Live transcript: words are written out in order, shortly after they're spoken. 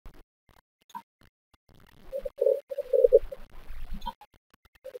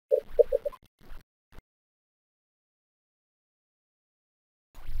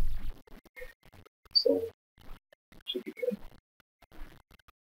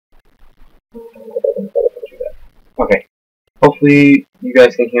Okay, hopefully you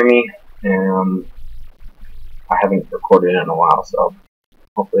guys can hear me. I haven't recorded in a while, so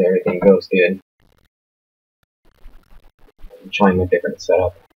hopefully everything goes good. I'm trying a different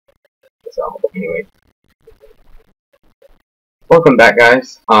setup. So anyway, welcome back,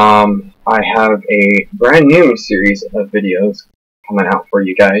 guys. I have a brand new series of videos coming out for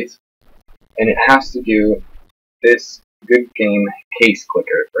you guys, and it has to do with this good game case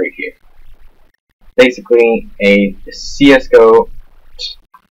clicker right here. Basically, a CS:GO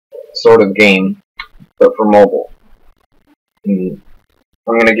sort of game, but for mobile. And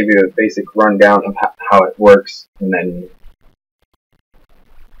I'm going to give you a basic rundown of how it works, and then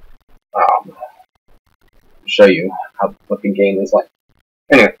show you what the game is like.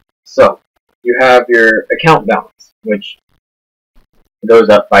 Anyway, so you have your account balance, which goes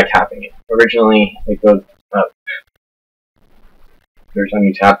up by tapping it. Originally, it goes up every time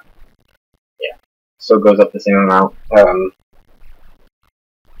you tap. Yeah, so it goes up the same amount.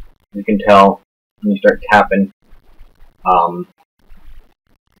 You can tell when you start tapping.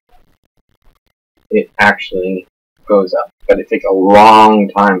 It actually goes up, but it takes a long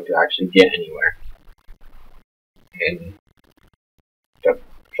time to actually get anywhere. And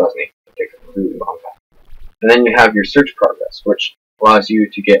trust me, it takes a really long time. And then you have your search progress, which allows you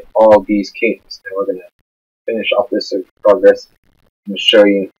to get all these keys. And we're going to finish off this search progress and show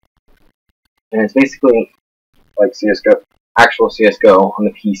you. And it's basically like CS:GO, actual CS:GO on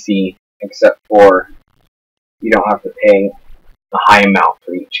the PC, except for you don't have to pay a high amount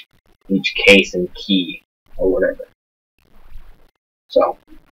for each case and key or whatever. So,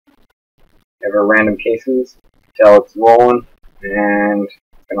 ever random cases, tell it's rolling, and it's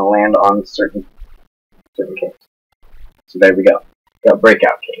gonna land on certain case. So there we go. Got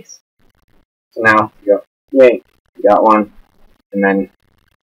breakout case. So now you go, yay, you got one. And then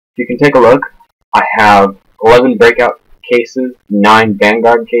you can take a look. I have 11 breakout cases, 9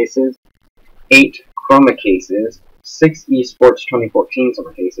 Vanguard cases, 8 Chroma cases, 6 eSports 2014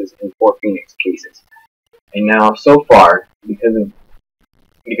 summer cases, and 4 Phoenix cases. And now, so far, because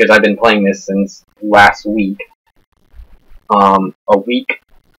I've been playing this since last week, a week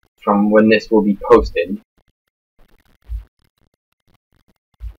from when this will be posted,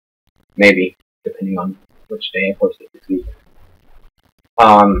 maybe, depending on which day I post it this week,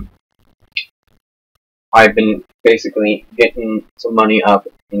 I've been basically getting some money up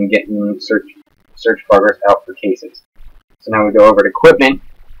and getting search progress out for cases. So now we go over to equipment,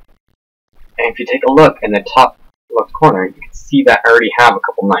 and if you take a look in the top left corner, you can see that I already have a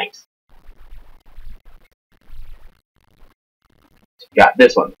couple knives. So we got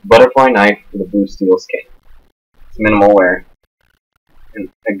this one, butterfly knife with a blue steel skin. It's minimal wear,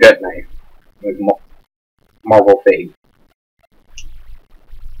 and a gut knife with marble fade.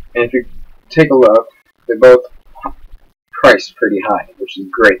 And if you take a look, they're both priced pretty high, which is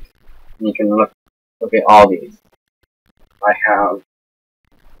great. And you can look at all these. I have,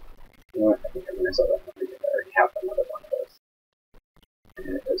 you know what, I think I'm going to sell that one because I already have another one of those.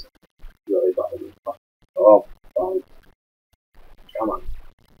 And it doesn't really bother me. Oh, come on.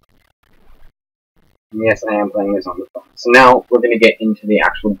 And yes, I am playing this on the phone. So now we're going to get into the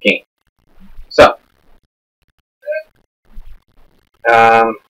actual game. So,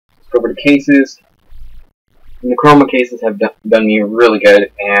 let's go over to cases. And the Chroma cases have done me really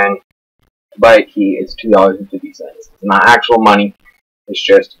good, and to buy a key is $2.50. It's not actual money, it's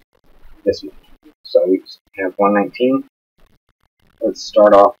just this much. So we have 119. Let's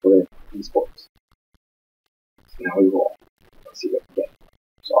start off with eSports. So now we roll. Let's see what we get.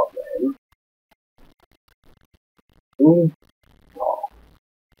 So I'll go ahead. Ooh. Oh.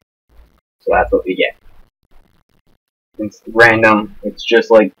 So that's what we get. It's random. It's just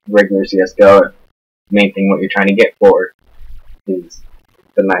like regular CS:GO. Main thing what you're trying to get for is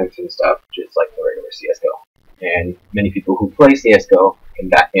the knives and stuff, just like the regular CS:GO. And many people who play CS:GO can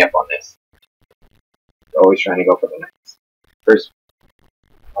back me up on this. They're always trying to go for the knives. First,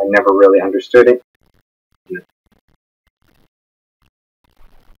 I never really understood it.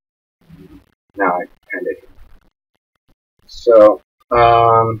 Now I kind of do. So,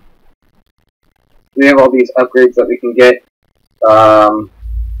 we have all these upgrades that we can get. I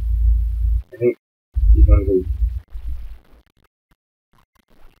think you can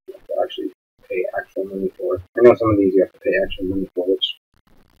actually pay actual money for. I know some of these you have to pay actual money for, which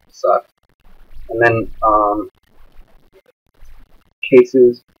sucks. And then,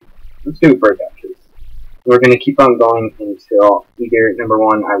 cases. Let's do breakout cases. We're going to keep on going until either, number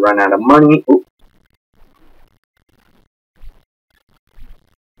one, I run out of money. Ooh.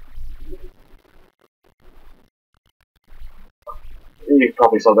 You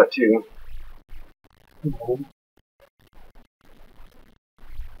probably saw that too.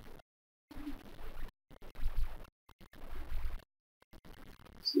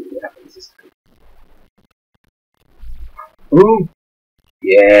 what happens this time. Ooh!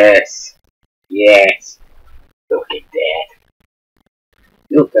 Yes! Yes! Look at that!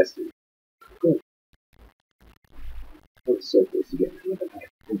 Field tested. Cool. I was so close to getting another knife.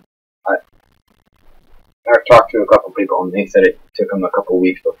 I've talked to a couple people and they said it took them a couple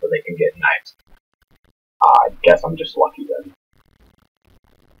weeks before they can get knives. I guess I'm just lucky then.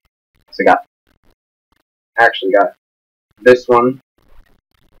 So actually got this one.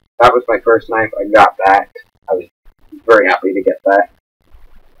 That was my first knife. I got that. I was very happy to get that.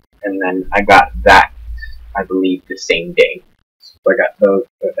 And then I got that, I believe, the same day. So I got those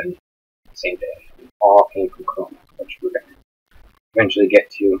within the same day. It all came from Chroma, which we're going to eventually get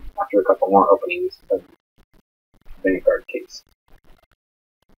to after a couple more openings of the Vanguard case.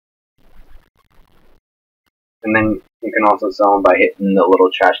 And then you can also sell them by hitting the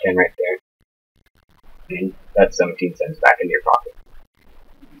little trash can right there. And that's 17 cents back into your pocket.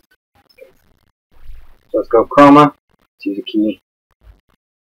 So let's go Chroma. Let's use a key.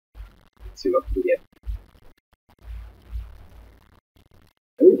 Let's see what we get.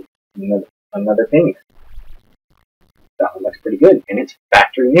 Ooh, another thing. That one looks pretty good, and it's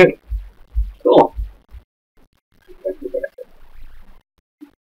factory new. Cool.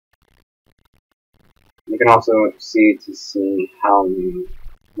 You can also see how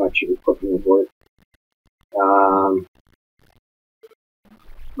much your equipment is worth.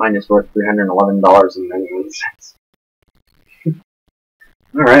 Mine is worth $311.91.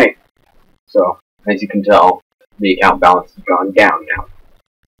 Alright. So, as you can tell, the account balance has gone down now.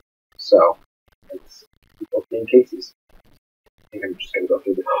 So, it's opening cases. I think I'm just going to go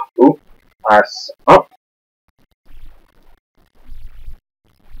through the... Ooh! Oh!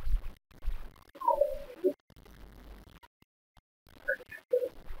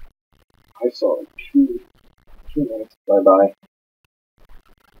 I saw 2 minutes. Bye-bye.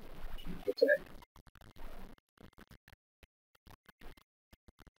 What's that?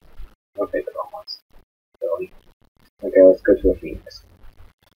 Okay, the wrong ones. Really? Okay, let's go to a Phoenix.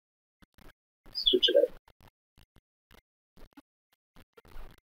 Switch it up.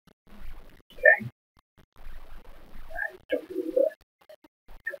 Okay. I don't really that.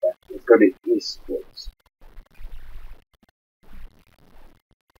 Let's go to esports.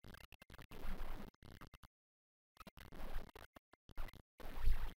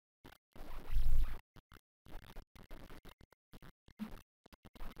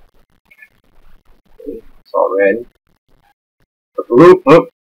 Okay, it's all red. Oop, oop.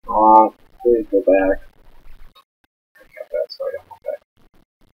 Oh, please go back. I got that, so I don't want that.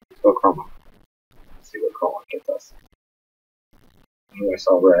 Let's go Chroma. Let's see what Chroma gets us. I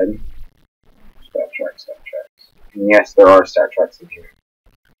saw red. Stat tracks. And yes, there are stat tracks in here.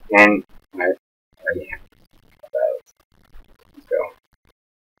 And I already have that. Let's go.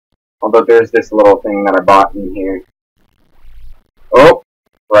 Although there's this little thing that I bought in here. Oh!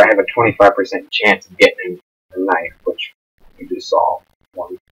 Where I have a 25% chance of getting a knife, which you just saw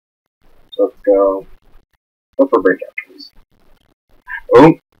one. So let's go. Go for breakout, please.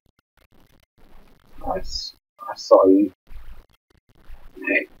 Oh! I saw you.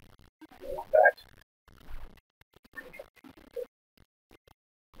 Hey, I don't want that.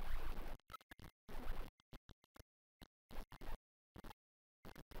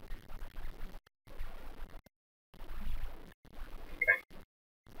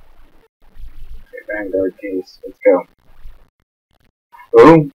 Okay, Vanguard case. Let's go.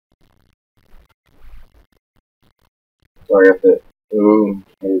 Oh! Sorry if the ooh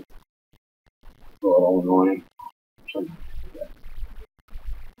is a little annoying.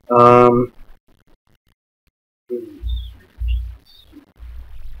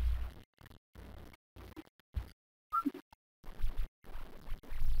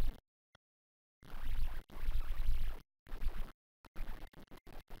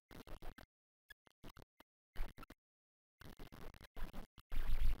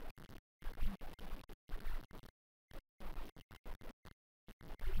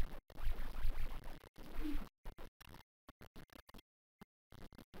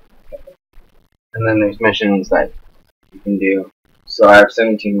 And then there's missions that you can do. So I have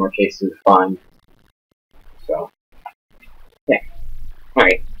 17 more cases to find. So, yeah.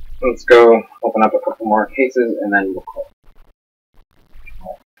 Alright, let's go open up a couple more cases and then we'll call.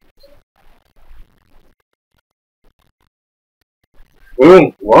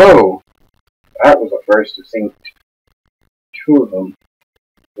 Ooh, whoa! That was a first. I've seen 2 of them.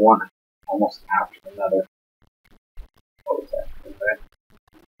 One almost after another. What was that?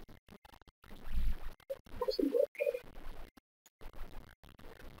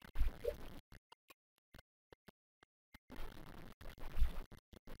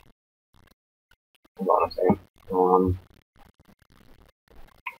 what I'm saying.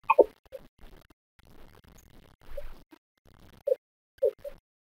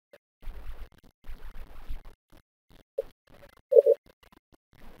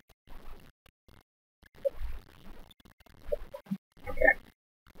 Okay.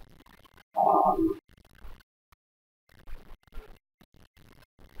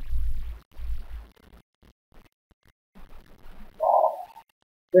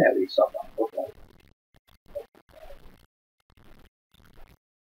 Yeah, at least something. Okay.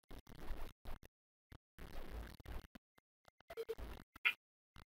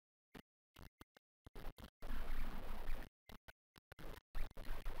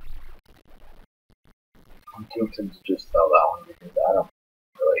 I'm tempted to just sell that one because I don't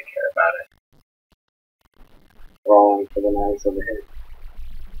really care about it. Rolling for the nice over here.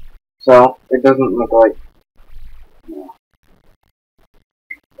 So, it doesn't look like... No.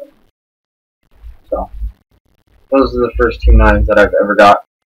 So, those are the first two knives that I've ever got.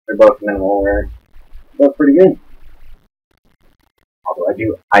 They're both minimal wear. Both pretty good. Although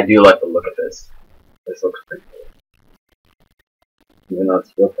I do like the look of this. This looks pretty cool. Even though it's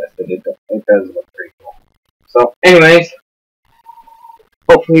steel tested, it does look pretty cool. So, anyways,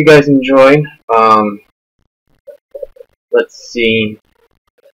 hopefully you guys enjoyed. Let's see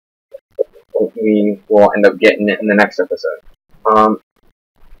what we will end up getting in the next episode.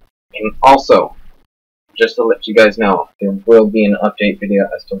 And also, just to let you guys know, there will be an update video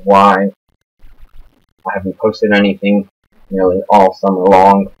as to why I haven't posted anything nearly all summer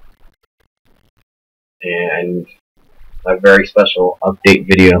long. And a very special update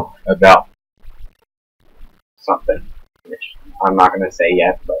video about something, which I'm not going to say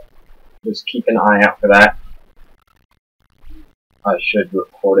yet, but just keep an eye out for that. I should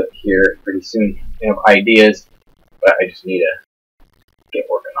record it here pretty soon. I have ideas, but I just need to get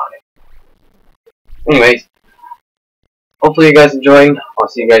working on it. Anyways, hopefully you guys enjoyed. I'll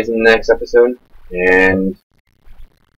see you guys in the next episode, and